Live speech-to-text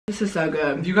This is so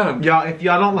good. You gotta, y'all, if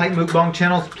y'all don't like mukbang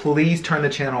channels, please turn the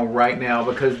channel right now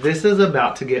because this is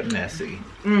about to get messy.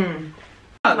 Mmm.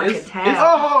 Like it's it's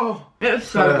so good.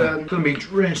 It's gonna be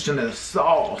drenched in this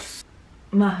sauce.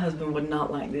 My husband would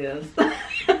not like this.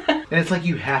 And it's like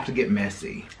you have to get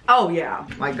messy. Oh yeah.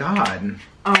 My God.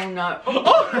 Oh no.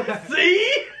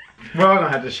 see? We're all gonna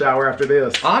have to shower after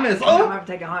this. Honestly. I'm gonna have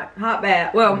to take a hot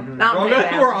bath. Well, not We're take a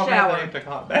bath, shower. take a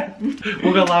hot bath.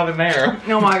 We'll go live in there.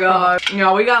 Oh my God.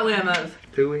 Yeah, we got lemons.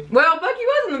 Do we? Well, Bucky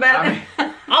was in the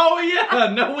bathroom. Oh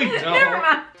yeah, no we don't. Never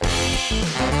mind.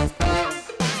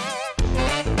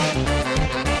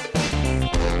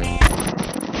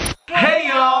 Hey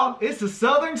y'all, it's the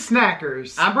Southern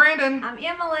Snackers. I'm Brandon. I'm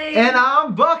Emily. And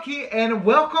I'm Bucky, and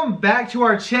welcome back to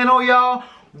our channel, y'all.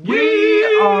 We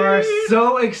are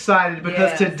so excited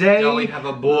because today we have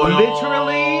a boil.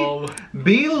 Literally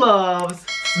Blove's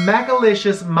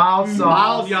Smackalicious mild sauce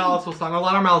Mild, y'all, so starting a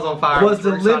lot of mouths on fire. was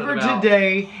delivered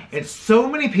today, and so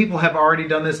many people have already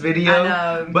done this video. I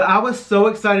know. But I was so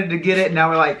excited to get it. Now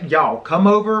we're like, y'all, come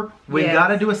over. We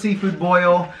gotta do a seafood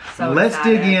boil. So let's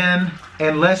excited. dig in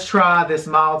and let's try this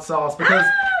mild sauce because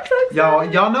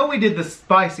y'all know we did the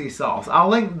spicy sauce. I'll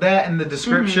link that in the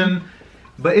description.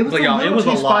 But it was But a y'all, little it was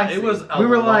too a lot. spicy. It was a we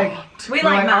were lot. like, We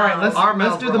like all right, mild.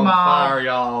 let's do the mild. Fire,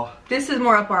 y'all. This is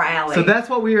more up our alley. So that's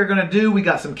what we are gonna do. We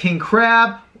got some king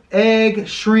crab, egg,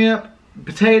 shrimp,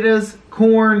 potatoes,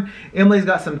 corn. Emily's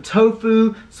got some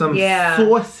tofu, some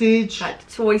sausage. like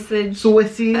sausage. Sausage.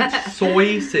 Sausage.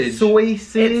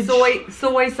 Sausage. It's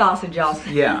soy sausage, y'all.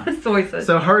 Yeah. Soy sausage.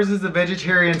 So hers is a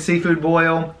vegetarian seafood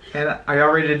boil. And are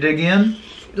y'all ready to dig in?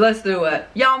 Let's do it.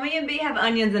 Y'all, me and B have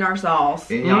onions in our sauce.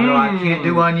 And y'all know I can't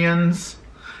do onions.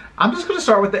 I'm just gonna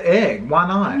start with the egg. Why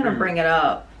not? I'm gonna bring it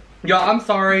up. Y'all, I'm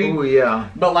sorry. Oh yeah.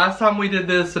 But last time we did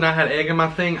this and I had egg in my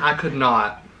thing, I could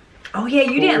not. Oh yeah,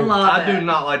 you didn't love it. I do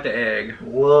not like the egg.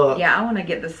 Look. Yeah, I want to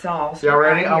get the sauce. Y'all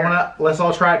ready? Right let's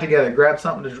all try it together. Grab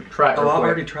something to try it Oh, real I've quick.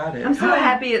 already tried it. I'm so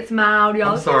happy it's mild,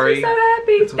 y'all. I'm sorry. I'm so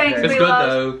happy. It's okay. Thanks, It's we good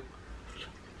love.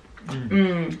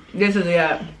 though. This is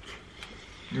it.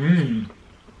 Mmm.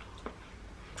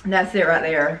 That's it right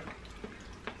there.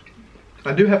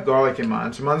 I do have garlic in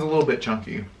mine, so mine's a little bit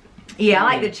chunky. Yeah,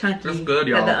 I like the chunky That's good, that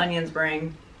y'all. the onions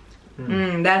bring.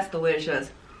 That's delicious.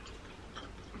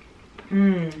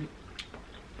 And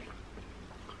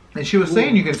she was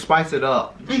saying you can spice it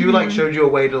up. She like showed you a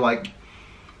way to like,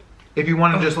 if you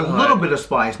wanted just a little bit of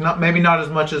spice, maybe not as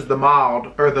much as the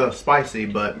mild or the spicy,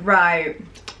 but Right.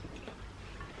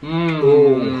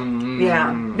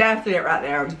 Yeah, that's it right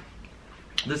there.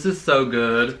 This is so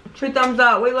good. 2 thumbs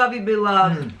up. We love you,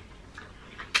 beloved.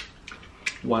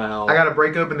 Wow. I gotta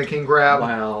break open the king crab.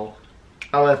 Wow.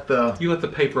 I left the. You left the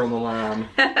paper on the line.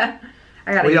 I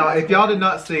gotta Well, y'all, if y'all did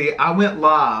not see, I went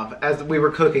live as we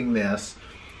were cooking this.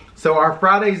 So our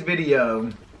Friday's video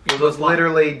was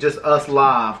literally just us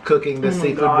live cooking this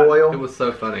seafood boil. It was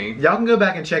so funny. Y'all can go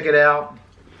back and check it out.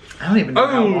 I don't even know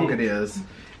how long it is.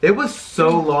 It was so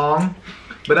long,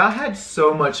 but I had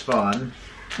so much fun.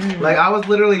 Like I was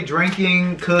literally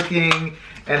drinking, cooking,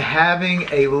 and having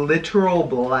a literal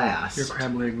blast. Your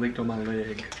crab leg leaked on my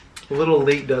leg. A little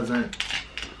leak doesn't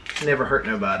never hurt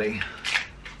nobody.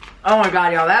 Oh my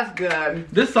God, y'all, that's good.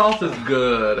 This sauce is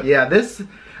good. Yeah,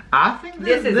 I think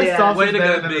this sauce Way is to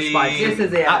better go, than the B. spicy. This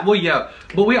is it. Well, yeah,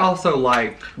 but we also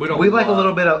like we like a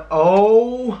little bit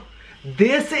of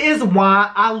this is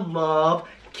why I love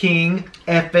king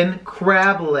effing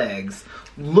crab legs.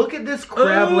 Look at this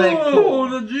crab leg pull.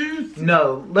 the juice.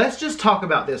 No, let's just talk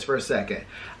about this for a second.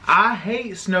 I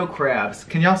hate snow crabs.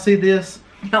 Can y'all see this?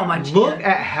 Oh my Look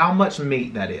at how much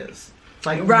meat that is.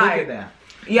 Like, look at that.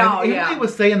 Y'all, and Emily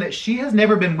was saying that she has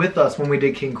never been with us when we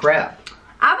did king crab.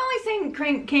 I've only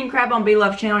seen King Crab on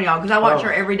Blove's channel, y'all, because I watch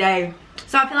her every day.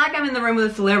 So I feel like I'm in the room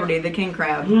with a celebrity, the King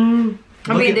Crab. I'm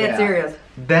being dead serious.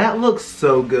 That looks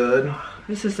so good.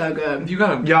 This is so good. You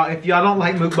gotta, y'all, if y'all don't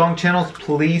like mukbang channels,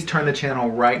 please turn the channel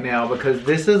right now because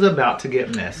this is about to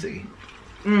get messy.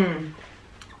 Y'all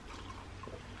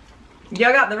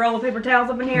got the roll of paper towels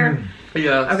up in here?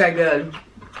 yes. Okay, good.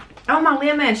 Oh, my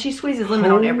lemon. She squeezes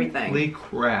lemon on everything. Holy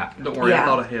crap. Don't worry, I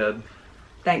thought ahead.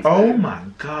 Thanks. Oh babe. my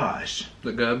gosh.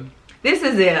 Look good. This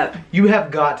is it. You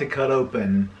have got to cut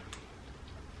open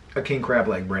a king crab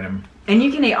leg, Brennan. And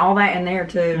you can eat all that in there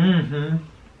too.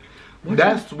 Mm-hmm.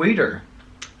 That's sweeter.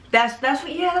 That's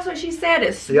what she said.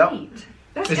 It's sweet. Yep.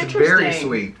 That's It's interesting. very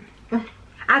sweet.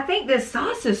 I think this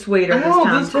sauce is sweeter this Oh,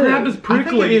 time this too. crab is I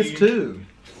prickly. think it is too.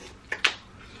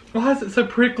 Why is it so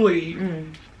prickly?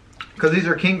 Because these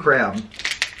are king crab.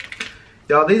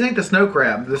 Y'all, these ain't the snow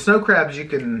crab. The snow crabs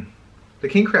the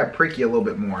king crab prick you a little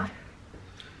bit more.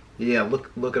 Yeah,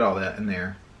 look at all that in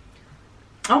there.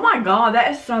 Oh my god,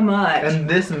 that is so much. And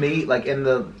this meat, like in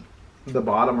the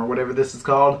bottom or whatever this is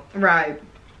called, Right.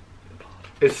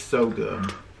 it's so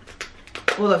good.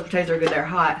 Well, those potatoes are good. They're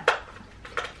hot.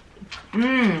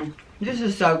 Mmm. This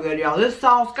is so good, y'all. This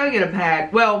sauce, go get a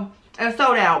pack. Well, it's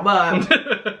sold out,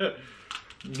 but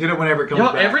Get it whenever it comes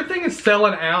Y'all, back. everything is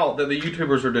selling out that the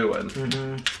YouTubers are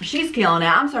doing. she's killing it.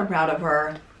 I'm so proud of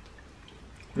her.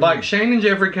 Like, Shane and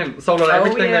Jeffrey sold out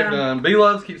everything yeah. they've done.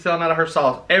 Bloves keeps selling out of her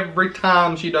sauce every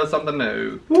time she does something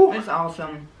new. Woo. It's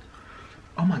awesome.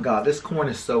 Oh my god, this corn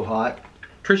is so hot.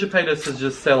 Trisha Paytas is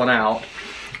just selling out.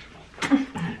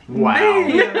 Wow.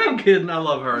 I'm kidding. I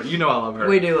love her. You know I love her.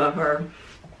 We do love her.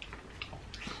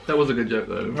 That was a good joke,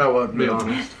 though. That was Be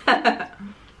honest.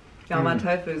 Y'all, my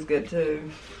tofu's good too.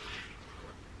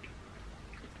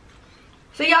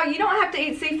 So y'all, you don't have to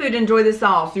eat seafood to enjoy the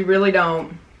sauce. You really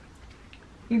don't.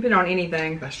 You put it on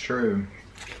anything. That's true.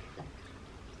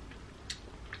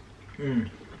 Mmm.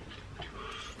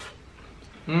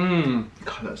 Mmm.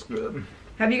 God, that's good.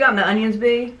 Have you gotten the onions,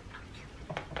 B?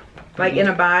 Like in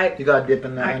a bite? You gotta dip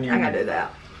in that I onion. gotta do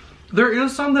that. There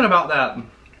is something about that.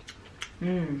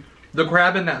 Mmm. The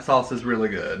crab in that sauce is really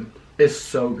good. It's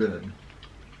so good.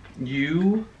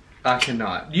 I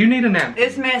cannot. You need a napkin.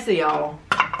 It's messy, y'all.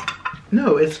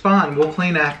 No, it's fine. We'll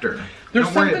clean after. There's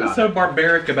Don't worry something about so it.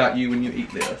 barbaric about you when you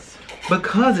eat this.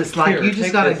 Because it's like, Here, you just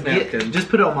take gotta this get, napkin. just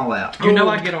put it on my lap. You know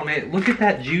I get on it. Look at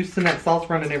that juice and that sauce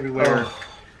running everywhere. Oh.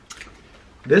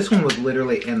 This one was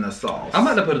literally in the sauce. I'm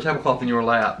about to put a tablecloth in your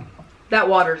lap. That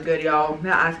water's good, y'all.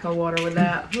 That ice cold water with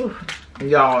that. Whew.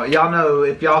 Y'all know,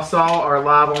 if y'all saw our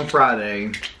live on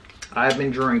Friday, I've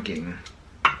been drinking.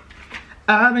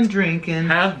 I've been drinking.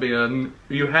 Have been.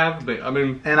 You have been. I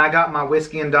mean, And I got my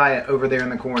whiskey and diet over there in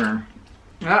the corner.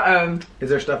 Uh-oh. Is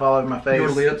there stuff all over my face? your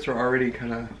lips are already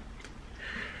kind of...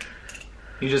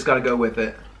 You just gotta go with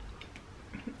it.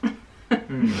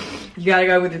 You gotta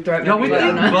go with your throat. Y'all, we Let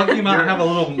think them know. Bucky might have a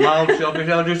little mild shellfish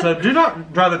allergy, so do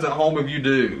not try this at home if you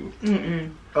do.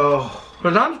 Mm-mm. Oh,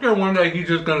 Because I'm scared one day he's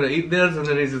just going to eat this and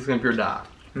then he's just going to pure die.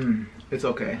 it's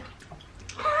okay.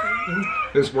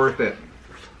 It's worth it.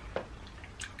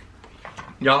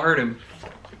 Y'all heard him.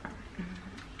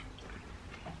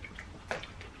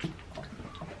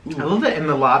 I love that in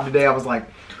the live today. I was like,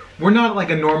 we're not like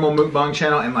a normal mukbang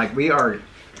channel, and like we are.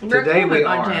 We're Today a we mukbang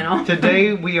are. channel.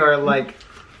 Today we are like,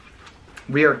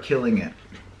 we are killing it.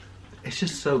 It's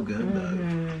just so good though,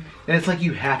 and it's like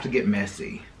you have to get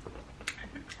messy.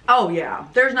 Oh, yeah.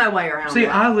 There's no way around See, it.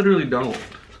 I literally don't.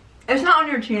 It's not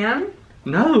on your chin?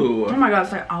 No. Oh my god,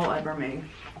 it's like all over me.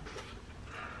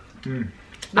 I'm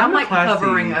I'm like classy.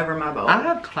 covering over my bowl. I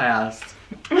have class.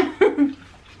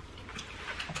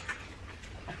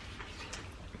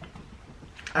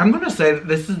 I'm gonna say that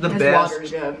this is the This best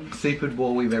water's good. seafood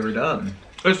boil we've ever done.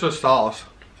 It's the sauce.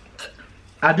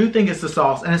 I do think it's the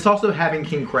sauce, and it's also having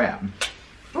king crab.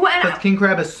 Well, and Because king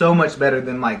crab is so much better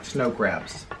than like snow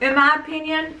crabs. in my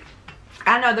opinion,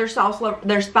 I know there's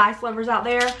there's spice lovers out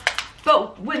there,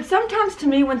 but sometimes to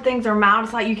me when things are mild,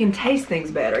 it's like you can taste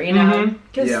things better, you know?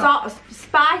 Because Yeah.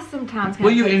 spice sometimes.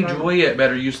 Well, you tastes enjoy it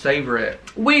better. You savor it.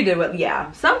 We do it,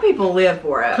 yeah. Some people live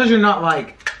for it. Because you're not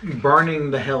like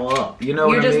burning the hell up. You know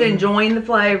You're what I just mean? enjoying the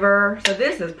flavor. So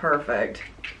this is perfect.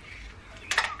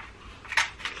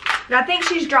 And I think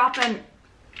she's dropping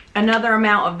another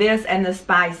amount of this and the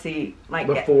spicy, like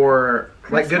Before,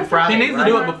 like Good Christmas? Friday. She needs to right?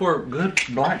 do it before Good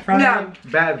Black Friday. No.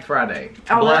 Bad Friday.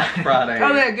 Oh, Black Friday.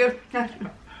 Oh yeah, good.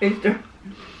 Easter.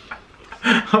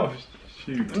 Oh,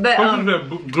 shoot. But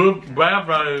Good Bad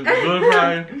Friday. Good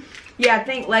Friday. yeah, I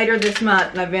think later this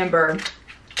month, November,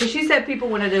 because she said people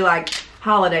want to do like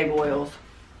holiday boils.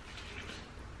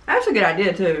 That's a good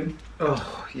idea too.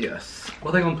 Oh, yes.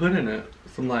 What are they gonna put in it?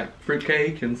 Some like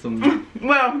fruitcake and some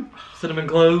Well, cinnamon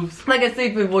cloves. like a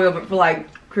seafood boil, but for like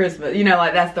Christmas. You know,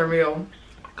 like that's their meal.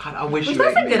 God, I wish Which you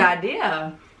that's ate a good meat.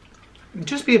 idea.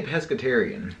 Just be a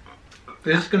pescatarian.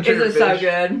 Just Is consider it so fish.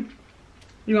 good?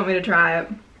 You want me to try it?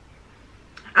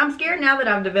 I'm scared now that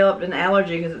I've developed an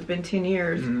allergy because it's been 10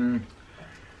 years. Mm.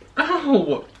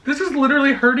 Oh, this is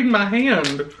literally hurting my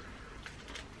hand.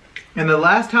 And the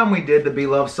last time we did the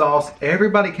Blove sauce,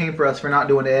 everybody came for us for not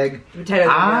doing egg. Potatoes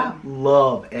are I good.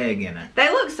 love egg in it. They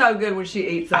look so good when she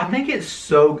eats them. I think it's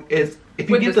so. It's if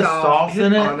you With get the the sauce. sauce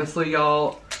in it, Honestly,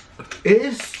 y'all, it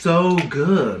is so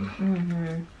good.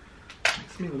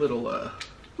 makes me a little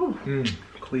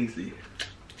queasy.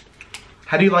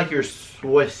 How do you like your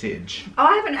sausage? Oh,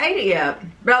 I haven't ate it yet,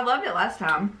 but I loved it last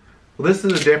time. Well, this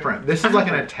is a different. This is like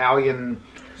an Italian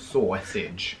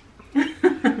sausage.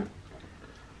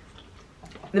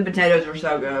 The potatoes are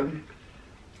so good.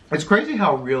 It's crazy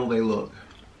how real they look.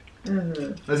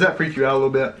 Does that freak you out a little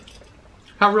bit?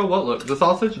 How real what look? The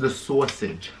sausage? The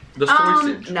sausage. The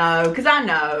sausage. No, because I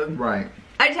know. Right.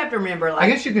 I just have to remember, like. I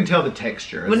guess you can tell the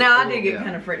texture. Well, now I did get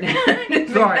kind of freaked out.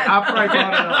 Sorry, I probably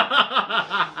brought it up.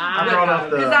 I brought up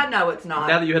the. Because I know it's not.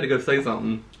 Now that you had to go say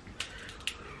something.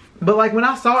 But like when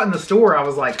I saw it in the store, I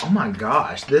was like, oh my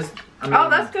gosh, this. I mean, Oh,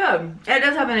 that's good. It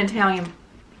does have an Italian.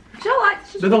 Did the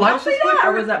lights see just that, or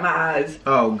flicker? was that my eyes?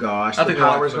 Oh gosh, I the think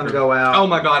power's gonna go out. Oh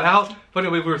my god, how funny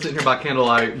if we were sitting here by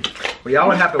candlelight. Well, y'all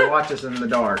would have to watch us in the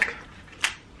dark.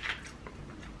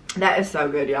 That is so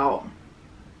good, y'all.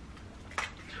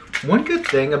 One good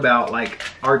thing about like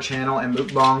our channel and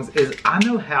mukbangs is I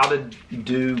know how to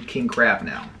do king crab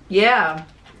now. Yeah,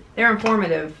 they're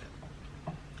informative.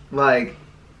 Like,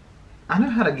 I know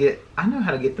how to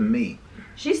get the meat.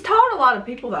 She's taught a lot of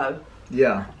people though.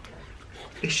 Yeah.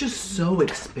 It's just so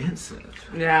expensive.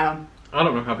 Yeah. I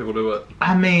don't know how people do it.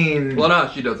 I mean, Well, no,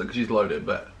 she does it because she's loaded,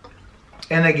 but.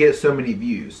 and they get so many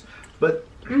views. But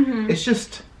it's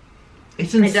just,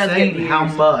 it's does get insane how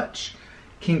views. much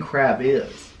king crab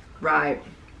is. Right.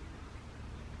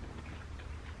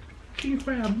 King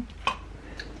crab.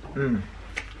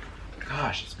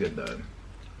 Gosh, it's good though.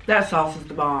 That sauce is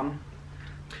the bomb.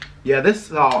 Yeah, this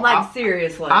sauce. Like,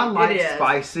 seriously. I like it is.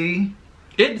 spicy.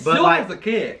 It still like- has a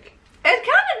kick. It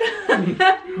kind of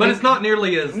does. But it's not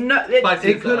nearly as No, spicy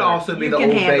It as could the also be You the can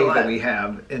Old Bay handle that it. we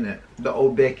have in it. The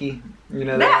Old Becky. You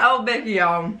know That that? old Becky,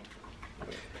 y'all.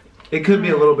 It could be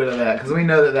a little bit of that because we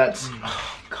know that that's.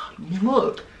 Oh God!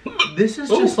 Look, this is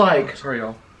just like. Sorry,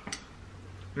 y'all.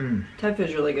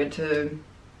 Tofu's really good too.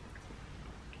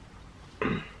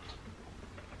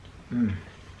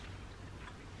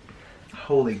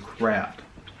 Holy crap!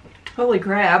 Holy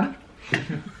crab.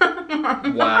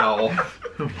 Wow.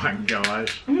 Oh my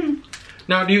gosh!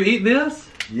 Now, do you eat this?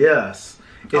 Yes,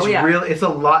 it's Oh, yeah. real. It's a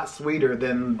lot sweeter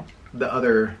than the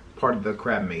other part of the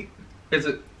crab meat. Is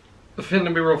it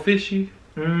finna be real fishy?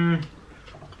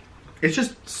 It's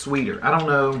just sweeter. I don't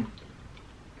know.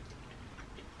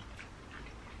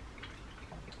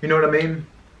 You know what I mean?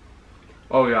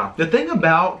 Oh, yeah. The thing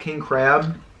about king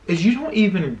crab is you don't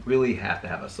even really have to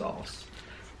have a sauce.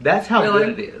 That's how Really?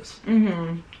 good it is.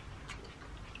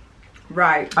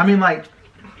 Right. I mean, like,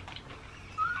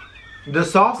 the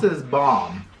sauce is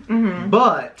bomb.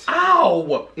 But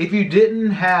Ow! if you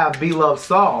didn't have Blove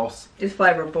sauce, It's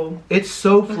flavorful. it's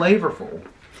so flavorful.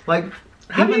 Like,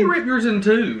 How do even- you rip yours in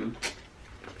two?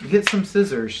 get some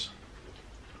scissors?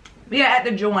 Yeah, at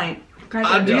the joint. Crack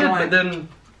I at the did, joint. but then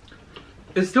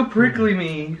it's still prickly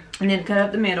me. And then cut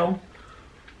up the middle.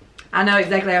 I know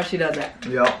exactly how she does it.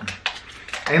 Yep.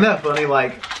 Ain't that funny?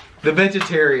 Like, the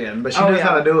vegetarian, but she Oh, knows yeah.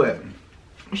 how to do it.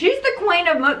 She's the queen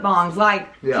of mukbangs. Like,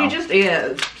 Yeah. she just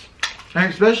is. And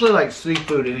especially, like,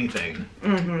 seafood anything.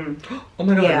 Oh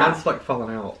my god, Yeah. that's like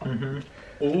falling out.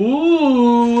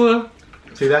 Ooh.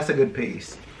 See, that's a good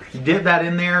piece. Dip that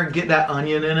in there, get that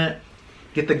onion in it,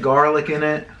 get the garlic in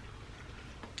it.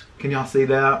 Can y'all see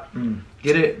that?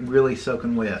 Get it really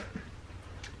soaking wet.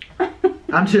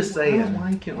 I'm just I saying. don't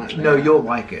like it like that. No, you'll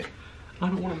like it. I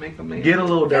don't want to make a man. Get a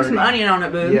little There's dirty. some onion on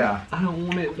it, boo. Yeah, I don't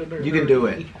want it to dirty. you can do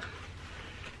it.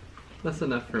 That's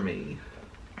enough for me.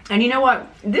 And you know what?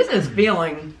 This is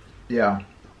filling. Yeah.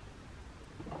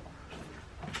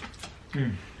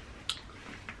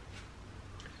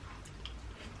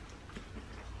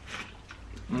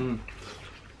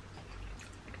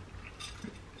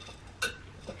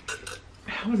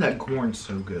 How is that corn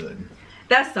so good?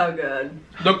 That's so good.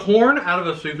 The corn out of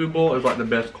a seafood bowl is like the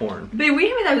best corn. Boo, will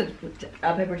you hand me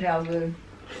those paper towels, boo?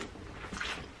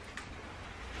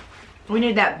 We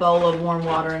need that bowl of warm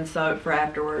water and soap for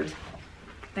afterwards.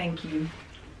 Thank you.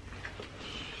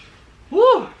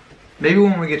 Woo! Maybe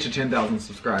when we get to 10,000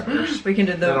 subscribers. We can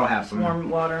do the That'll happen. warm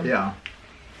water. Yeah.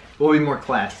 We'll be more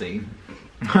classy.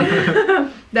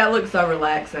 That looks so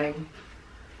relaxing.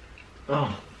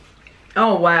 Oh.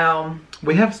 Oh, wow.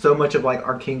 We have so much of like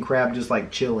our king crab just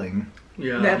like chilling.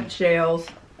 Yeah. That shells.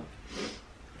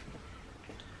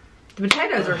 The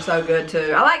potatoes are so good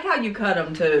too. I like how you cut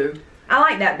them too. I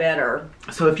like that better.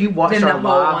 So if you watched Then the our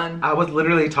whole live, one. I was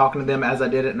literally talking to them as I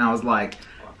did it, and I was like,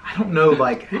 I don't know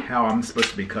like how I'm supposed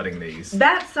to be cutting these.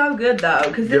 That's so good though,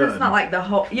 because then it's Good. not like the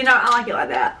whole. You know, I like it like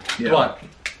that. Yeah. What?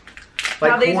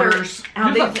 Like how these are- corners. How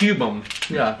Just like these? cube them.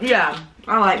 Yeah. Yeah,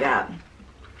 I like that.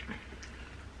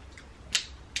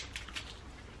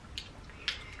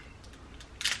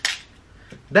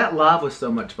 That live was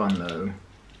so much fun though.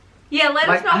 Yeah, let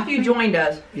Like, us know I if you think- joined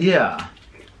us. Yeah.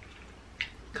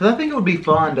 Cause I think it would be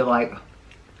fun to like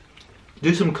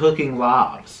do some cooking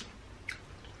lives.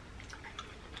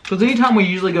 Cause anytime we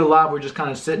usually go live, we're just kind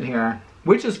of sitting here,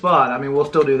 which is fun. I mean, we'll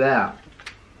still do that.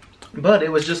 But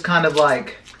it was just kind of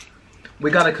like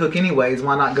we gotta cook anyways.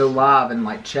 Why not go live and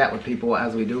like chat with people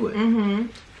as we do it? Mm-hmm.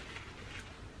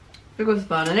 It was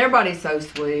fun, and everybody's so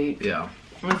sweet. Yeah.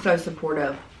 And so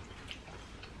supportive.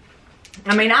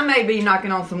 I mean, I may be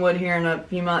knocking on some wood here in a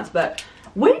few months, but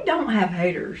we don't have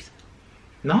haters.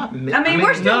 Not me. I mean,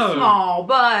 we're still no. small,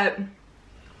 but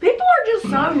people are just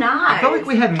so nice. I feel like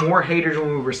we had more haters when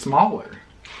we were smaller.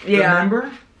 Yeah.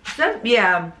 Remember?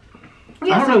 Yeah. I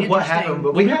don't know what happened,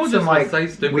 but we had people some just like say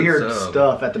stupid weird stuff.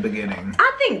 stuff at the beginning.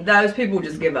 I think those people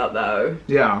just give up, though.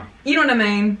 Yeah. You know what I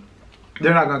mean?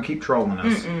 They're not gonna keep trolling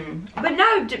us. But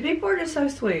no, people are just so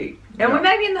sweet. And Yeah. we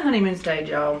may be in the honeymoon stage,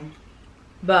 y'all.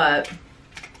 But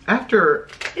After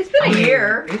it's been a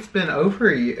year. It's been over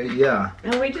a year. Yeah.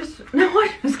 And we just, no,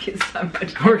 I just get so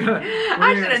much. We're gonna.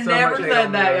 I should have never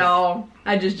said that, y'all.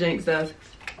 I just jinxed us.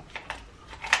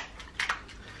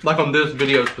 Like on this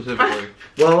video specifically.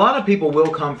 Well, a lot of people will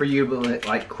come for you, but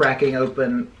like cracking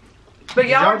open. But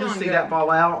y'all are just doing see good. that fall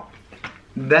out?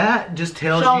 That just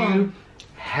tells Show you 'em.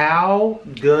 how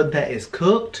good that is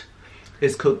cooked.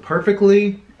 It's cooked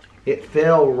perfectly. It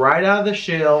fell right out of the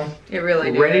shell. It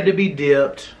really did. Ready to be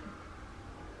dipped.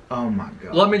 Oh my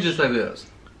god. Let me just say this.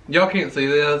 Y'all can't see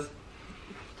this.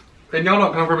 And y'all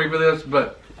don't come for me for this,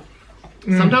 but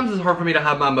sometimes it's hard for me to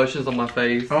hide my emotions on my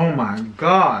face. Oh my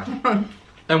god.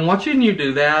 And watching you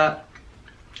do that,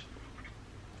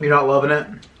 You're not loving it?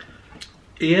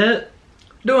 it,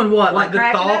 Doing what? like the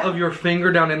cracking thought it? of your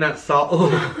finger down in that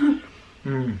salt.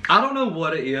 I don't know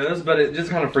what it is, but it just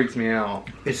kind of freaks me out.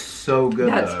 It's so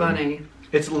good. That's though. funny.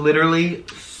 It's literally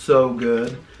so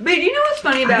good. But you know what's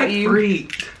funny I about get you?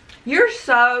 freaked. You're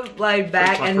so laid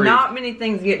back, my and freak. not many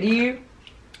things get to you.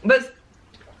 But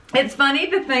it's funny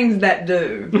the things that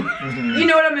do. You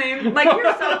know what I mean? Like,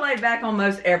 you're so laid back on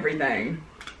most everything.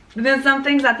 But then some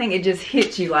things, I think it just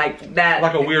hits you like that.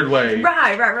 Like a weird way.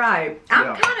 Right. I'm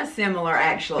Yeah. kind of similar,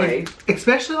 actually.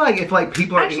 Especially like if like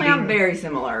people are Actually, eating. I'm very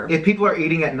similar. If people are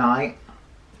eating at night,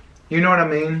 you know what I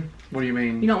mean? What do you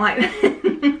mean? You don't like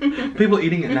that? People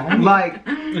eating at night? Like,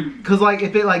 cause like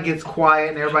if it like gets quiet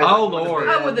and everybody's Oh, like, Lord.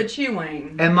 Oh, with the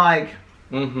chewing. and like,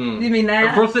 Mm-hmm. You mean If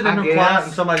that? we're sitting in I here quiet guess.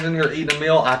 and somebody's in here eating a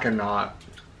meal, I cannot.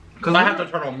 Because I have to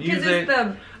turn on Because music. it's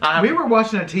the... I have we were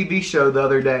watching a TV show the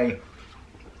other day,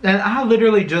 and I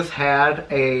literally just had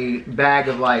a bag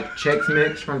of like Chex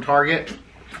Mix from Target,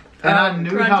 and I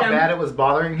knew Crunch how 'em. bad it was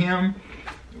bothering him,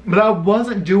 but I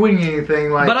wasn't doing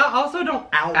anything like. But I also don't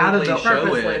outwardly the- show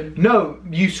Purposely. it. No,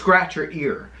 you scratch your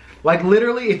ear. Like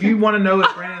literally, if you want to know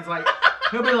if Brandon's like,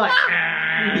 he'll be like,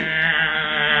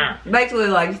 Basically,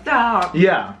 like, stop.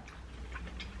 yeah.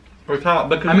 Or top,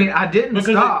 because I mean, I didn't because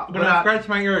stop, when but I I, scratch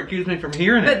my ear, it keeps me from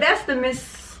hearing But it. that's the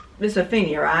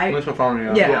misophonia, right?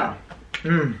 Misophonia. Yeah.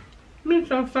 Mm.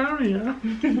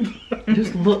 Misophonia.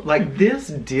 Just look like this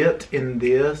dipped in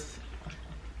this.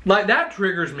 Like that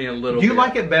triggers me a little Do you bit.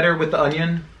 like it better with the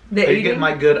onion? The Are you eating? getting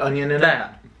like good onion in it?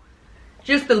 that?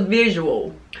 Just the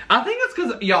visual. I think it's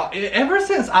because, y'all, ever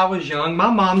since I was young, my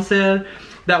mom said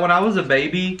that when I was a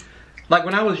baby, like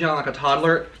when I was young, like a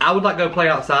toddler, I would like go play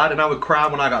outside and I would cry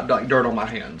when I got like dirt on my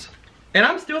hands. And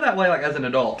I'm still that way like as an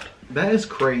adult. That is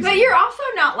crazy. But you're also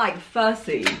not like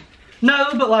fussy. No,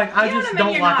 but like I You know just what I mean?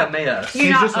 don't You're like not- a mess. You're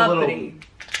She's not just a little- uppity.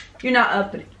 You're not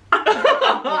uppity.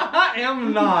 I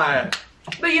am not.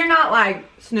 But you're not like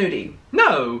snooty.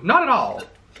 No, not at all.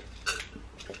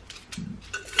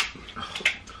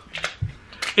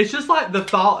 It's just like the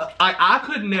thought. I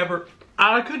could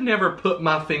never put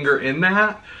my finger in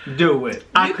that. Do it.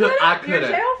 I You couldn't. couldn't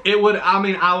yourself? It would. I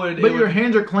mean, I would. But it your would,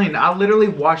 hands are clean. I literally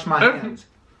wash my Okay. hands.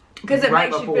 Because it Right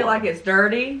makes you before. feel like it's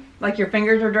dirty. Like your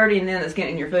fingers are dirty and then it's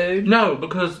getting in your food. no,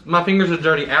 because my fingers are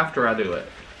dirty after I do it.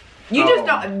 You Oh. just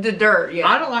don't, the dirt, yeah.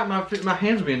 I don't like my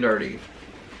hands being dirty,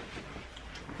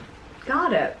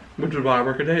 Got it. which is why I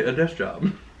work a desk job.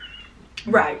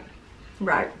 Right.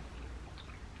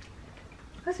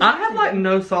 That's I have like interesting.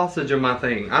 no sausage in my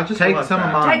thing. I just Take realized some of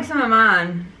that. mine. Take some of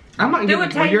mine. I might Do give a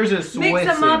it. taste. yours is Mix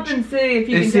them up sausage. and see if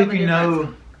you And can see tell if the you difference.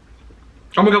 know.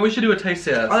 Oh my god, we should do a taste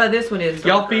test. Although this one is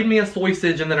Y'all darker. feed me a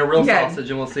sausage and then a real Okay. sausage,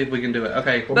 and we'll see if we can do it.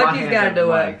 Okay, Well, my Bucky's hands got to are do it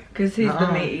like- because he's the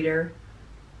Uh-uh. meat eater.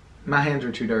 My hands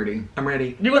are too dirty. I'm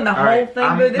ready. You want the All whole right, thing,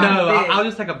 I'm- boo? This No, is big. I'll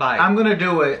just take a bite. I'm gonna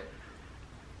do it.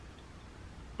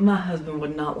 My husband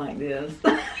would not like this.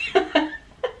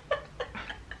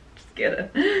 Just kidding.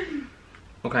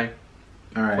 Okay.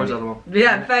 All right. Where's the other one?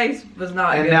 That face was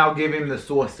not And good. now give him the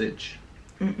sausage.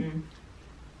 Mm-mm.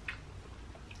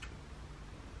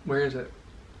 Where is it?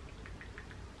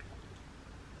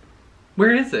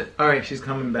 Where is it? All right, she's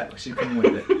coming back. She's coming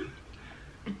with it.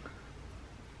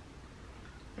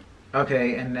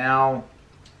 Okay, and now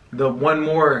the one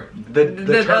more, the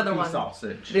The other turkey one.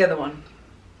 sausage. The other one.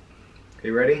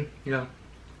 You ready? Yeah.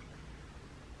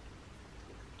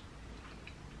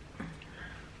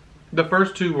 The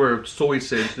first two were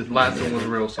sausage. The last one was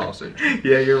real sausage.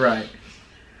 Yeah, you're right.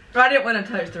 I didn't want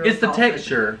to touch the real It's the sausage.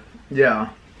 texture. Yeah.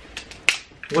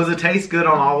 Was it taste good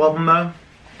on all of them though?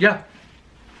 Yeah.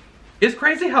 It's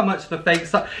crazy how much the fake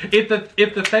sausage. If the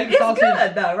fake It's sausage.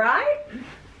 good though, right?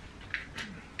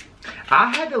 I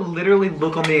had to literally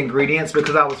look on the ingredients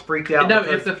because I was freaked out. No,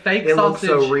 because if the fake it looked sausage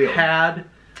so real. had.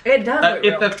 It does. Look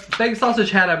If real. the fake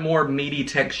sausage had a more meaty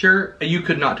texture, you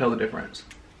could not tell the difference.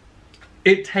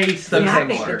 It tastes so yeah, I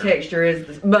think similar. the texture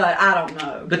is, but I don't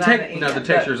know. The 'cause I haven't eaten the it,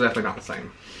 texture is definitely not the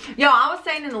same. but- Yo, I was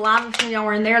saying in the live when y'all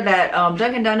were in there that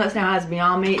Dunkin' Donuts now has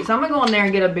Beyond Meat, so I'm gonna go in there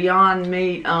and get a Beyond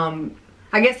Meat.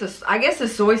 I guess a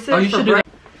soy sauce. Oh, you should do break-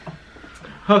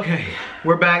 Okay,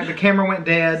 we're back. The camera went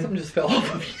dead. Something just fell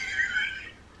off of you.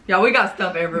 Y'all, we got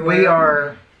stuff everywhere. We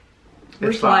are. We're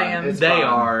It's fine. slammed. It's They fine.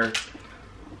 are.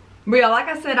 But yeah, like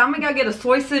I said, I'm gonna go get a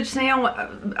sausage sandwich.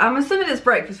 I'm assuming it's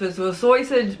breakfast food, so a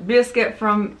sausage biscuit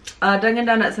from Dunkin'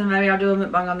 Donuts, and maybe I'll do a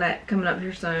mukbang on that coming up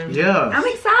here soon. Yeah. I'm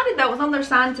excited. That was on their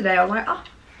sign today. I was like, oh,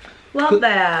 love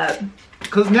that.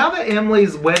 Because now that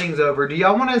Emily's wedding's over, do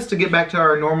y'all want us to get back to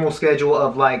our normal schedule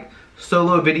of like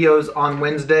solo videos on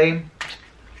Wednesday?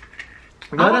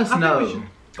 Let us I think we know. should-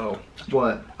 Oh.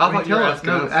 What? I mean, thought you tell were us. asking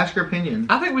No, us. ask your opinion.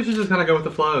 I think we should just kind of go with the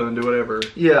flow and do whatever.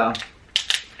 Yeah.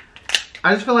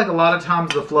 I just feel like a lot of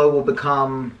times the flow will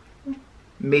become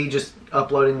me just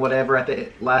uploading whatever at the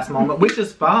last moment, which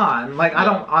is fine. Like, I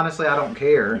don't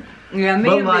care. Yeah, me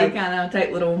But and like- B kind of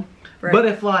take little breaks. But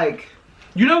if like,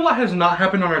 You know what has not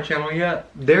happened on our channel yet?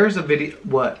 there's a video,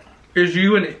 what? Is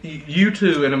you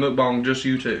two in a mukbang, just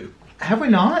you two. Have we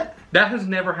not? That has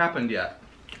never happened yet.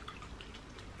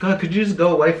 God, could you just go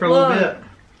away for a Look. little bit?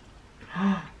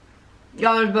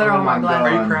 Y'all, there's butter Oh on my my glass. Are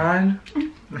God. you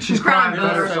crying? She's crying crying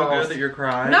butter butter. So good sauce. that you're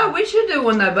crying. No, we should do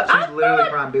one though, but She's literally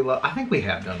crying below. I think we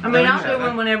have done that. I mean, No, I'll you do haven't.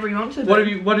 one whenever you want to.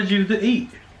 What did you eat?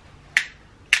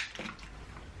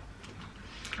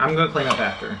 I'm gonna clean up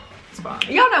after. It's fine.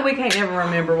 Y'all know we can't ever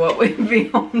remember what we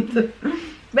filmed.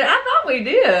 But I thought we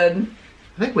did.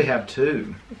 I think we have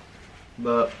two,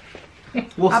 but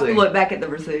we'll I have see. to look back at the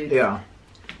receipts. Yeah,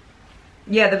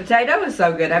 Yeah, the potato is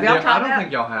so good. Have y'all Yeah, tried I don't that?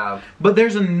 think y'all have. but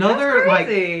there's another That's like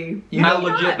crazy. you I know,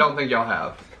 legit don't think y'all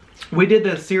have. we did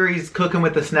the series Cooking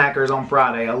with the Snackers on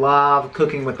Friday, a live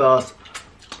cooking with us.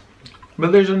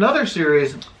 But there's another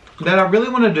series that I really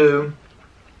want to do,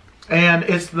 and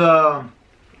it's the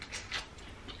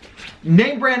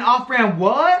name brand, off brand.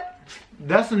 What?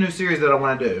 That's the new series that I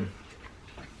want to do.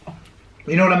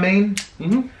 You know what I mean?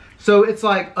 Mm-hmm. So it's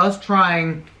like us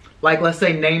trying, like let's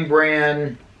say name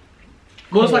brand.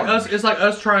 Well, it's like corn. us. It's like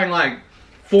us trying like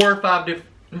 4 or 5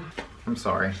 different. I'm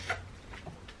sorry.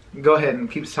 Go ahead and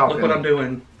keep talking. Look what I'm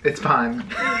doing. It's fine.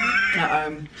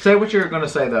 Uh-oh. Say what you're gonna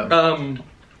say though.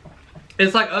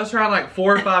 It's like us trying like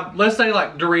 4 or 5. Let's say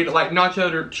like Dorito, like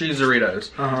nacho cheese Doritos,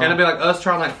 and it'd be like us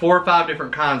trying like 4 or 5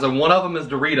 different kinds, and one of them is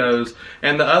Doritos,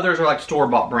 and the others are like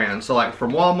store-bought brands. So like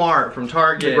from Walmart, from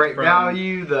Target, The Great from,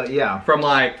 Value, from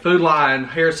like Food Line,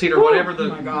 Harris Teeter, whatever the Oh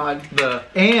my God. the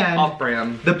and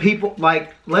off-brand. the people,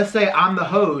 like, let's say I'm the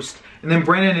host, and then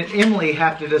Brandon and Emily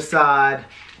have to decide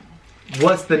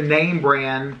what's the name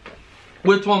brand.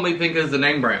 Which one we think is the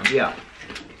name brand? Yeah.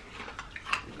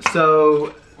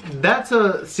 So that's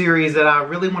a series that I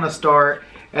really want to start,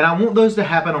 and I want those to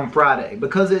happen on Friday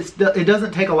because it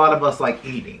doesn't take a lot of us like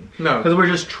eating. No. Because we're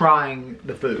just trying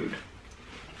the food.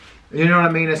 You know what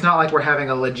I mean? It's not like we're having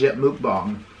a legit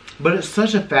mukbang. But it's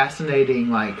such a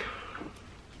fascinating, like,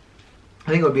 I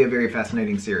think it would be a very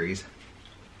fascinating series.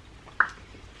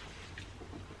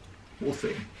 We'll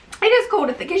see. It is cool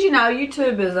to think, because you know,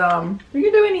 YouTube is, you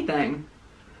can do anything.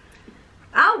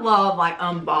 I love, like,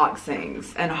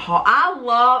 unboxings and haul.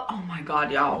 Oh my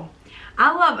God, y'all.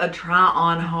 I love a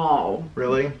try-on haul.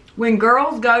 Really? When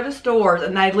girls go to stores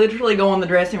and they literally go in the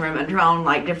dressing room and try on,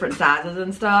 like, different sizes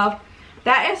and stuff,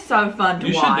 that is so fun to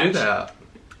You watch. should do that.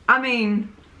 I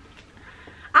mean,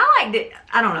 I like it.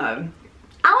 I don't know.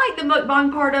 I like the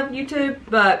mukbang part of YouTube,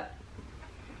 but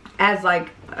as like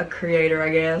a creator, I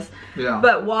guess. Yeah.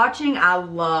 But watching, I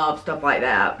love stuff like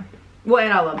that. Well,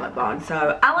 and I love mukbang,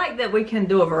 so I like that we can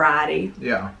do a variety.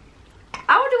 Yeah.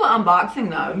 I would do an unboxing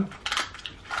though,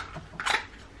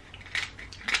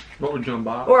 What would you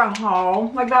unbox? or a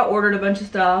haul. Like if I ordered a bunch of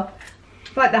stuff,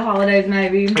 like the holidays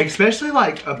maybe. Especially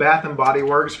like a Bath and Body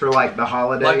Works for like the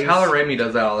holidays. Like Tyler Ramey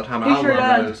does that all the time. He I sure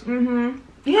love does. those. Mm-hmm.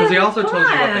 Yeah, Because he also they're tells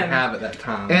you what they fun. have at that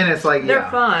time. And it's like, They're yeah.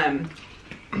 fun.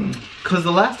 Because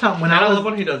the last time when And I I was, love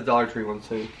when he does Dollar Tree ones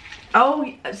too. Oh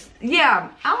yes. Yeah,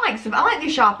 I like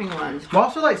these shopping ones. well,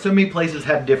 also like so many places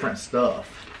have different stuff.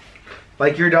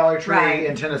 Like your Dollar Tree Right.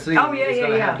 in Tennessee Oh, yeah, is yeah,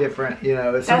 gonna yeah. have different, you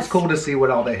know, it's That's- cool to see what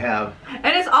all they have.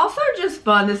 And it's also just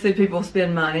fun to see people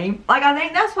spend money. Like, I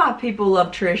think that's why people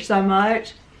love Trish so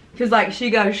much. Because, like,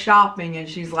 she goes shopping and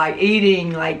she's, like,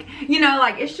 eating, like, you know,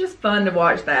 like, it's just fun to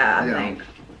watch that, I think.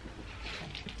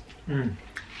 Oh,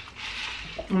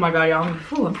 my God, y'all. I'm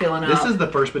filling up. This is the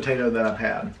first potato that I've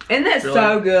had. Isn't that Really?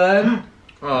 so good?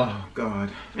 Oh,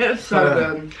 God. It's so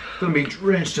good. It's gonna be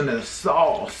drenched in the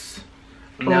sauce.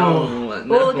 No. Oh,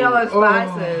 look at all those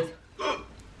spices.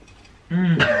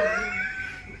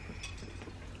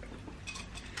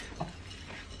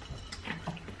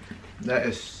 That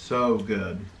is so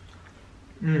good.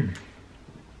 And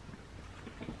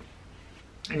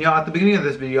y'all, at the beginning of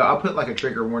this video, I'll put like a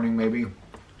trigger warning maybe. Do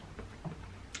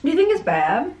you think it's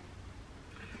bad?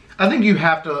 I think you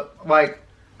have to, like...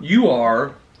 You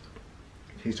are.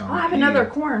 He's Oh, talking I have about another you.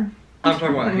 corn. I'm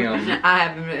talking about him. I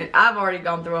haven't. I've already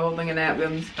gone through a whole thing of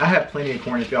napkins. I have plenty of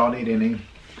corn if y'all need any.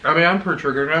 I mean, I'm per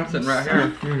triggered and I'm sitting right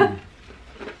here.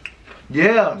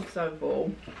 Yeah. I'm so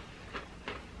full.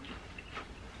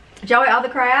 Did y'all eat all the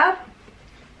crab?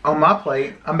 On my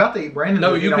plate. I'm about to eat Brandon's.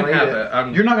 No, if you don't can eat have it.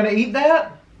 it. You're not gonna eat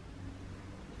that?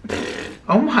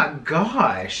 Oh my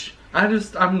gosh. I'm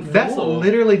full. That's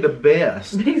literally the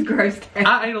best. He's grossed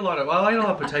out. I ate a lot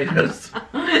of potatoes.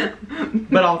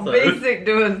 But also, Be sick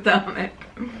to his stomach.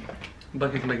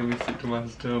 Bucky's making me sick to my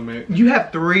stomach. You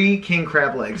have 3 king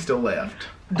crab legs still left.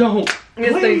 Don't.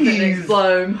 This thing's gonna Please.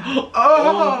 explode.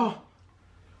 Oh!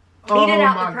 Eat it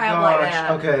out my the crab like gosh.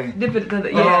 that. Okay. Dip it to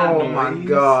the, yeah. Oh my Please.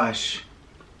 gosh.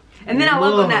 And then I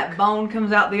love when that Look. bone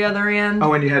comes out the other end.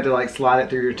 Oh, and you had to like slide it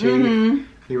through your teeth. Mhm.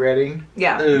 You ready?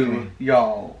 Yeah. Ooh,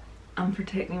 y'all. I'm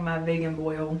protecting my vegan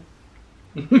boil.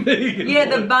 Yeah,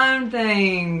 the bone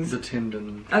things. The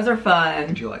tendon. Those are fun.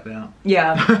 Did you like that?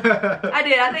 Yeah. I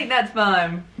did. I think that's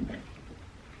fun.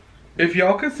 If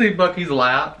y'all could see Bucky's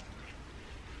lap,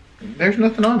 There's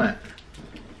nothing on it.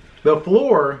 The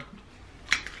floor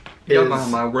y'all is... know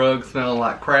my rug smelling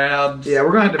like crabs. Yeah,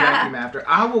 we're gonna have to vacuum after.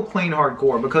 I will clean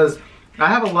hardcore because I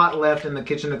have a lot left in the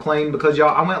kitchen to clean because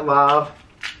y'all, I went live.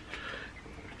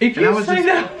 If And I you was say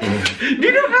just- that, do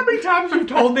you know how many times you've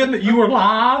told them that you were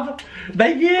live?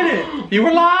 They get it. You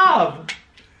were live.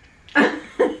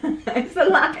 It's a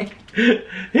lie.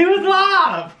 He was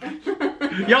live.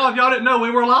 Y'all, if y'all didn't know,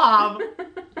 we were live.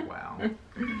 Wow.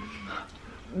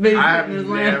 Be I've sitting in his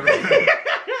never... lap.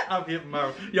 I'm hitting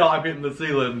my, y'all, I'm hitting the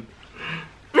ceiling.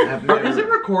 I've Or, is it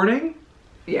never... recording?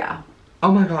 Yeah.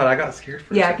 Oh my god, I got scared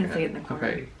for a Yeah, I second. can see it in the corner.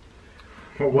 Okay.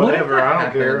 Well, whatever, What I don't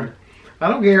happened? care. I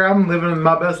don't care, I'm living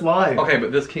my best life. Okay,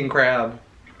 but this king crab,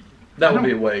 that would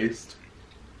be a waste.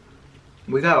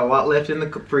 We got a lot left in the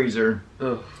freezer.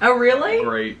 Ugh, Oh, really?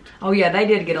 great. Oh, yeah, they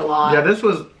did get a lot. Yeah, this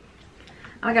was...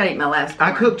 I gotta eat my last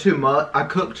I corn. cooked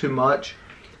too much.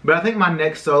 But I think my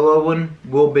next solo one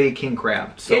will be king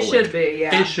crab. It should be,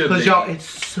 yeah. It should be. Because y'all, it's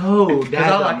so Because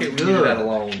I like daggone it when you do that good.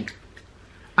 alone.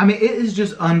 I mean, it is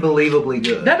just unbelievably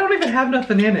good. That don't even have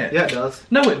nothing in it. Yeah, it does.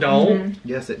 No, it don't.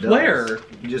 Yes, it does. Where?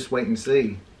 You just wait and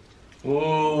see.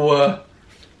 Ooh.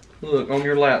 Look, on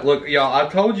your lap. Look, y'all, I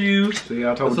told you. See,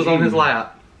 I told This you. was on his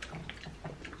lap.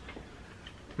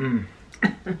 Mm.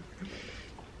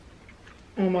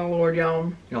 Oh, my Lord,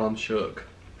 y'all. Y'all, I'm shook.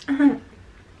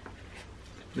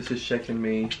 This is shaking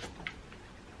me.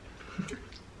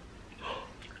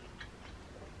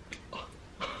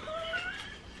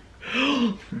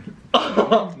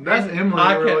 That's Emily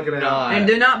I we're looking at. cannot. And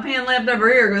do not pan left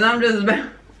over here, because I'm just about...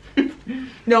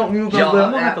 Don't move Y'all, over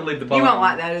I'm gonna that. have to leave the You bone. won't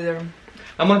like that either.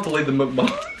 I'm going to have to leave the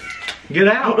mukbang. Get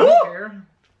out. I don't care.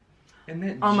 And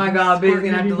that Oh my juice God, B's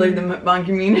squirting gonna have to leave the mukbang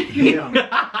community. Yeah.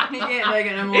 He can't take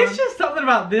it no more. It's just something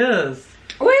about this.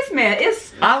 Well,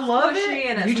 it's I love squishy it.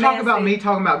 and it's You talk about messy. me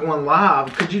talking about going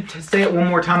live. Could you say it one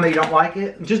more time that you don't like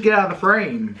it? Just get out of the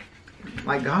frame.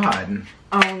 My God.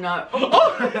 Oh no.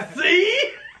 Oh,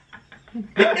 see?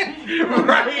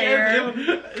 Right.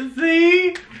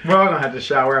 See? We're all gonna have to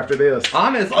shower after this.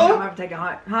 Honest. I'm gonna have to take a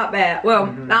hot bath. Well,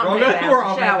 not We'll take a go, we're bath,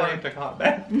 all shower. gonna take a hot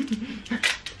bath.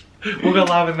 We'll go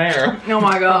live in there. Oh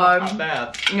my Hot God.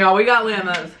 bath. Yeah, we got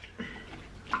lemons.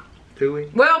 Do we?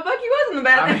 Well, Bucky was in the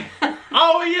bathroom.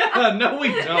 Oh yeah, no we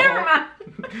don't. Never mind.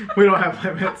 We don't have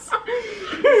limits.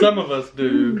 Some of us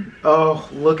do. Oh,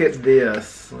 look at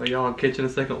this. Well, y'all, I'm catching a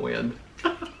second wind.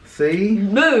 See?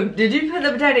 Boo, did you put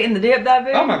the potato in the dip though,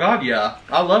 Boo? Oh my God, yeah.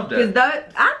 I loved Because it.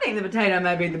 I think the potato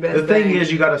may be the best The thing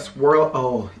is, you gotta swirl.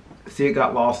 Oh, see, it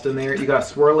got lost in there. You gotta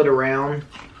swirl it around.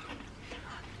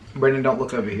 Brendan, don't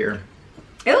look over here.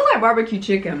 It looks like barbecue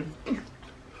chicken.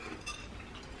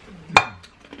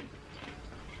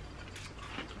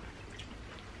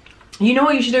 You know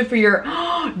what you should do for your,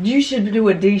 you should do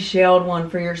a de-shelled one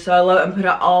for your solo and put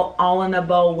it all in a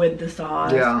bowl with the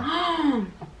sauce. Yeah.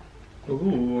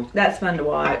 Ooh. That's fun to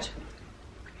watch.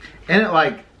 And it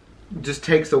like just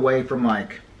takes away from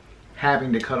like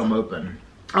having to cut them open.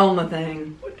 On the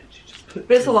thing. What did you just put?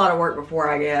 But it's a lot of work before,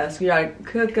 I guess. You gotta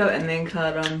cook them and then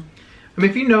cut them. I mean,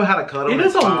 if you know how to cut them, It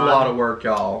is a lot of work,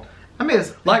 y'all. I mean,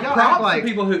 it's Like, y'all props act like to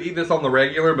people who eat this on the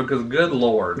regular because good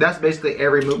lord. that's basically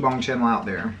every mukbang channel out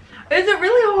there. Is it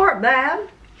really hard, bad?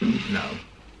 No.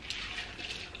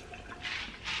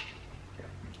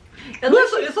 At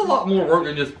least It's a lot more work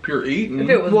than just pure eating. if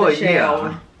it was Well, the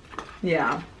shell.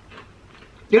 Yeah.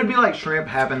 It would be like shrimp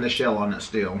having the shell on it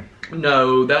still.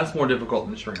 No, that's more difficult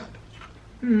than shrimp.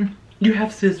 You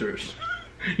have scissors.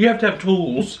 You have to have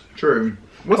tools. True.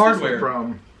 What's Hardware. this one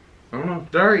from? I don't know.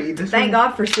 Did I already eat this Thank one?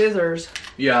 God for scissors.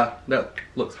 Yeah, that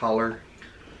looks holler.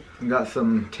 Got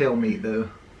some tail meat though.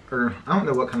 Or, I don't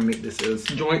know what kind of meat this is.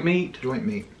 Joint meat. Joint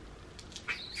meat.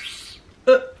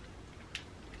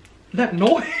 That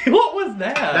noise. What was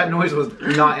that? That noise was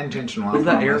not intentional. I Was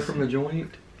that air promise. from the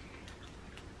joint?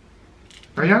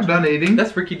 Are y'all done eating?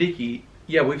 That's freaky dicky.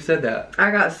 Yeah, we've said that.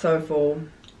 I got so full.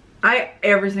 I ate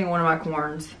every single one of my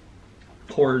corns.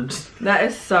 Cords. That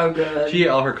is so good. She ate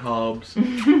all her cobs.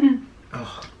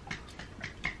 Ugh.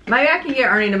 Maybe I can get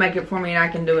Ernie to make it for me and I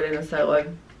can do it in a solo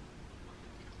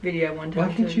video one time.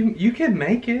 Why can't too. you can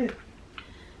make it.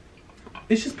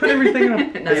 It's just put everything in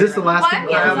a... No, Is this the last Why one? can't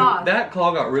Grab? sauce? That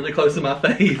claw got really close to my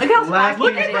face. Look how Last spiky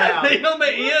Look it at is. grab. that thing on the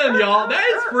end, y'all. That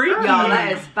is freaky. Y'all,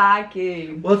 that is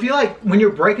spiky. Well, if you like, when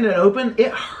you're breaking it open,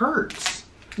 it hurts.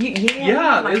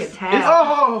 Yeah, like it's- a tap.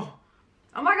 Oh!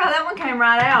 Oh my God, that one came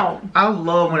right out. I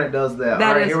love when it does that. That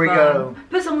Alright, is here we fun. go.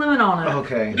 Put some lemon on it.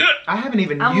 Okay. I haven't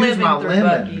even I'm used living my through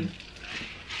lemon. Bucky.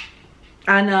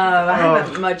 I know, I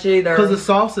haven't much either. Because the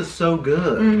sauce is so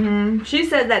good. She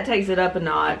said that takes it up a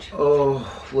notch.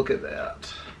 Oh, look at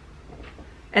that.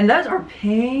 And those are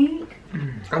pink.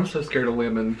 I'm so scared of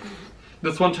lemon.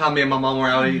 This one time me and my mom were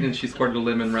out eating and she squirted a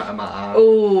lemon right in my eye.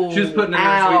 Ooh, She was putting in her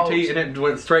ouch. sweet tea and it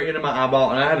went straight into my eyeball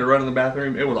and I had to run in the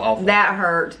bathroom. It was awful. That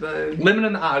hurts, boo. Lemon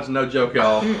in the eye is no joke,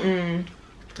 y'all.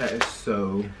 That is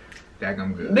so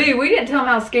daggum good. Boo, we didn't tell them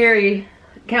how scary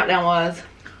Countdown was.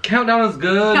 Countdown is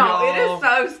good, No, y'all. it is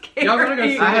so scary. Y'all gotta go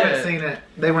see I haven't it. seen it.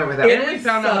 They went with that. It And we is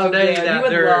found out so today good. You that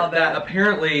would love that it.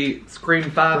 apparently Scream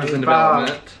 5 is in Scream 5.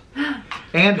 development.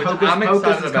 And Which Hocus I'm Pocus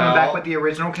excited is coming back about. with the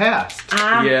original cast.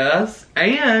 Yes,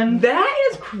 and That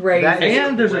is crazy. That is-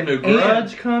 and there's a new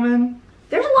Grudge coming.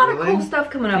 There's a lot of Really? cool stuff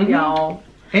coming up, y'all.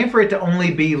 And for it to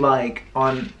only be like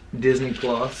on Disney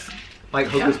Plus. Like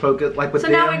Hocus Pocus. Like with So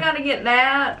them. now we gotta get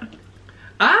that.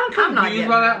 I'm I'm not confused getting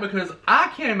by that that. because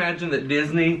I can't imagine that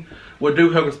Disney would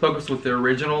do Hocus Pocus with the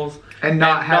originals And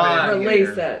not and have not it. in Release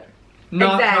theater. it.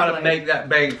 not try to Exactly. make that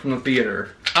bank from the theater.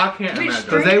 I can't Which imagine.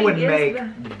 Because they would Streaming make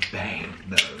is bang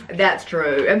though. That's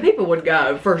true. And people would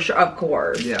go, for sure, of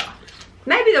course. Yeah.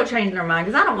 Maybe they'll change their mind,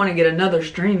 because I don't want to get another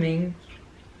streaming.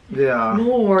 Yeah.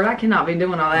 Lord, I cannot be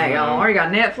doing all that, y'all. I already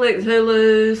got Netflix,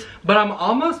 Hulu's. But I'm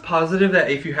almost positive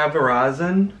that if you have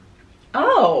Verizon,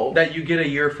 Oh. that you get a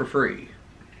year for free.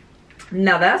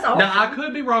 Now that's awesome. Now I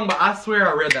could be wrong, but I swear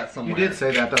I read that You somewhere. did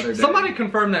say that the other day. Somebody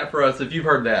confirm that for us if you've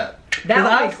heard that. That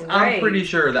 'Cause would be I'm great. pretty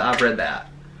sure that I've read that.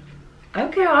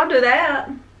 Okay, I'll do that.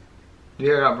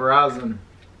 Yeah, I got Verizon.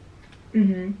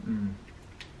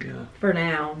 Yeah, For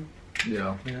now.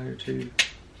 Yeah. yeah, you're too.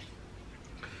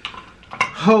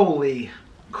 Holy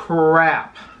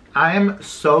crap. I am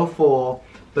so full.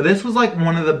 But this was like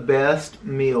one of the best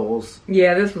meals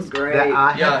Yeah, this was great. that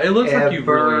I Yeah, have it looks like you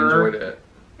really ever- enjoyed it.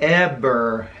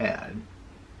 ever had.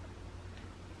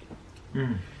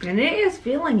 And it is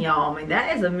filling, y'all. I mean,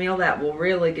 that is a meal that will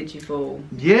really get you full.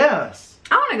 Yes.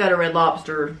 I want to go to Red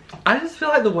Lobster. I just feel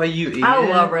like the way you eat I it,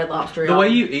 love Red Lobster, the y'all. way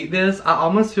you eat this, I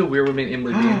almost feel weird with me and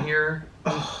Emily being here.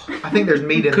 Oh, I think there's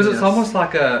meat in this. Because it's almost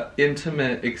like a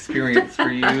intimate experience for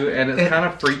you, and it's kind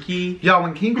of freaky. Y'all,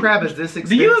 when king crab is this Do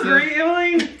expensive, you agree,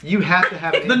 Emily? you have to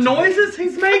have it The intimate. noises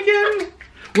he's making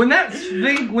when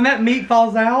that meat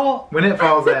falls out. When it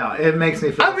falls out, it makes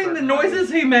me feel I a mean, the certain way. noises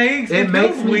he makes. It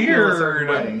makes feels me feel a certain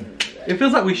weird. way. It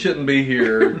feels like we shouldn't be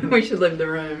here. We should leave the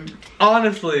room.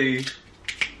 Honestly.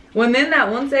 When then that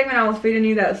one segment I was feeding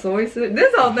you that soy soup,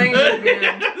 this whole thing has been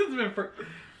This has been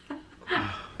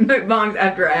mukbangs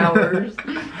after hours.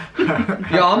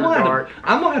 Y'all,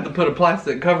 I'm gonna have to put a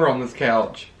plastic cover on this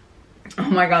couch. Oh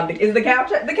my God, is the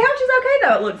couch is okay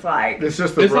though, it looks like. It's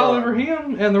just the It's all rug. over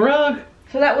him and the rug.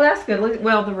 So that's good.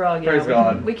 Well, the rug, yeah. Praise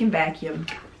God. We can vacuum.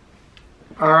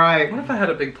 All right. What if I had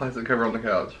a big plastic cover on the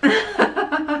couch?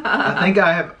 I think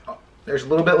I have. There's a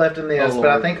little bit left in this, Oh, but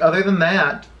I Lord. think other than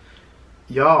that,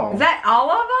 Y'all. Is that all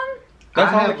of them?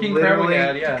 That's I all the have king crab we literally-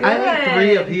 had, yeah. I ate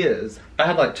 3 of his. I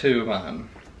had like 2 of mine.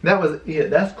 That was it.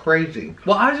 That's crazy.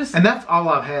 Well, And that's all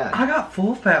I've had. I got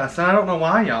full fast, and I don't know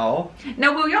why, y'all.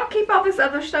 Now, will y'all keep all this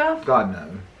other stuff? God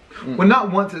no. Well,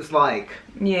 not once it's like,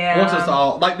 Yeah. Once it's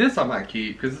all, like this I might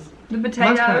keep, because The mine's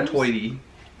potatoes. kind of toity.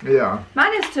 yeah.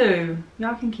 Mine is too.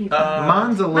 Y'all can keep them.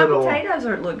 Mine's a little. My potatoes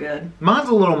look good. Mine's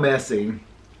a little messy.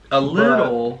 A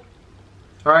little.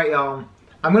 All right, y'all.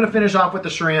 I'm gonna finish off with the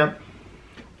shrimp.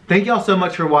 Thank y'all so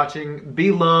much for watching.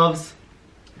 Bloves.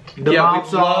 The Yeah, mob we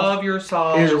sauce love your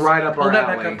sauce. is right up Pull our that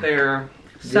alley. back up there.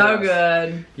 So Yes.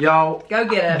 good. Y'all, Go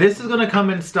get it. this is gonna come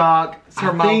in stock. It's her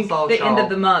I mom's think sauce, The end of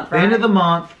the month, the right? end of the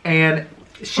month, and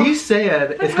she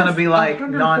said it's gonna be like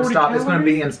 140 nonstop. It's gonna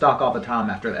be calories? in stock all the time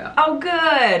after that. Oh,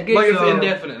 good. Good. Like it's So-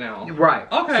 indefinite now.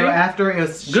 Right. Okay. So after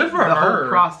it's Good for the her. whole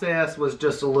process was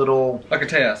just a little. Like a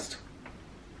test.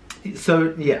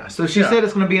 So yeah. So she Yeah. said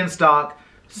it's gonna be in stock.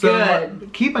 So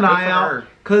Good. keep an eye for out her.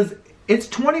 because it's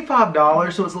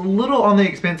 $25, so it's a little on the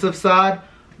expensive side.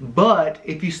 But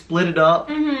if you split it up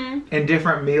in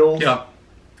different meals, Yeah.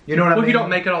 you know what I Well, mean. if you don't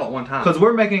make it all at one time. Because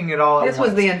we're making it all at This was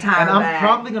once. the entire And I'm bag.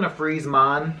 probably gonna freeze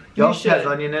mine. You Yours has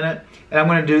should. onion in it, and I'm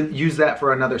gonna use that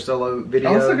for another solo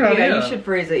video. Oh, that's a good Yeah, idea. you should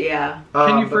freeze it, yeah.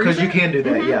 Can you freeze because you it? can do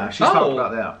that. Yeah, she's Oh. talked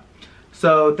about that.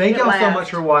 So thank It y'all so lasts.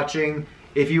 much for watching.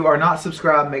 If you are not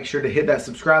subscribed, make sure to hit that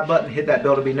subscribe button, hit that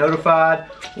bell to be notified.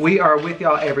 We are with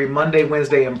y'all every Monday,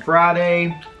 Wednesday, and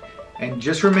Friday. And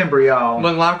just remember, y'all.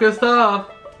 Look like this stuff.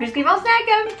 Just keep on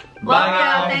snacking. Love Bye y'all.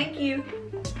 now. Thank you.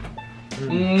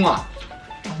 Mwah.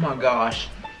 Oh my gosh.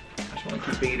 I just want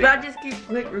to keep eating. Did I just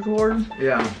click record?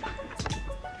 Yeah.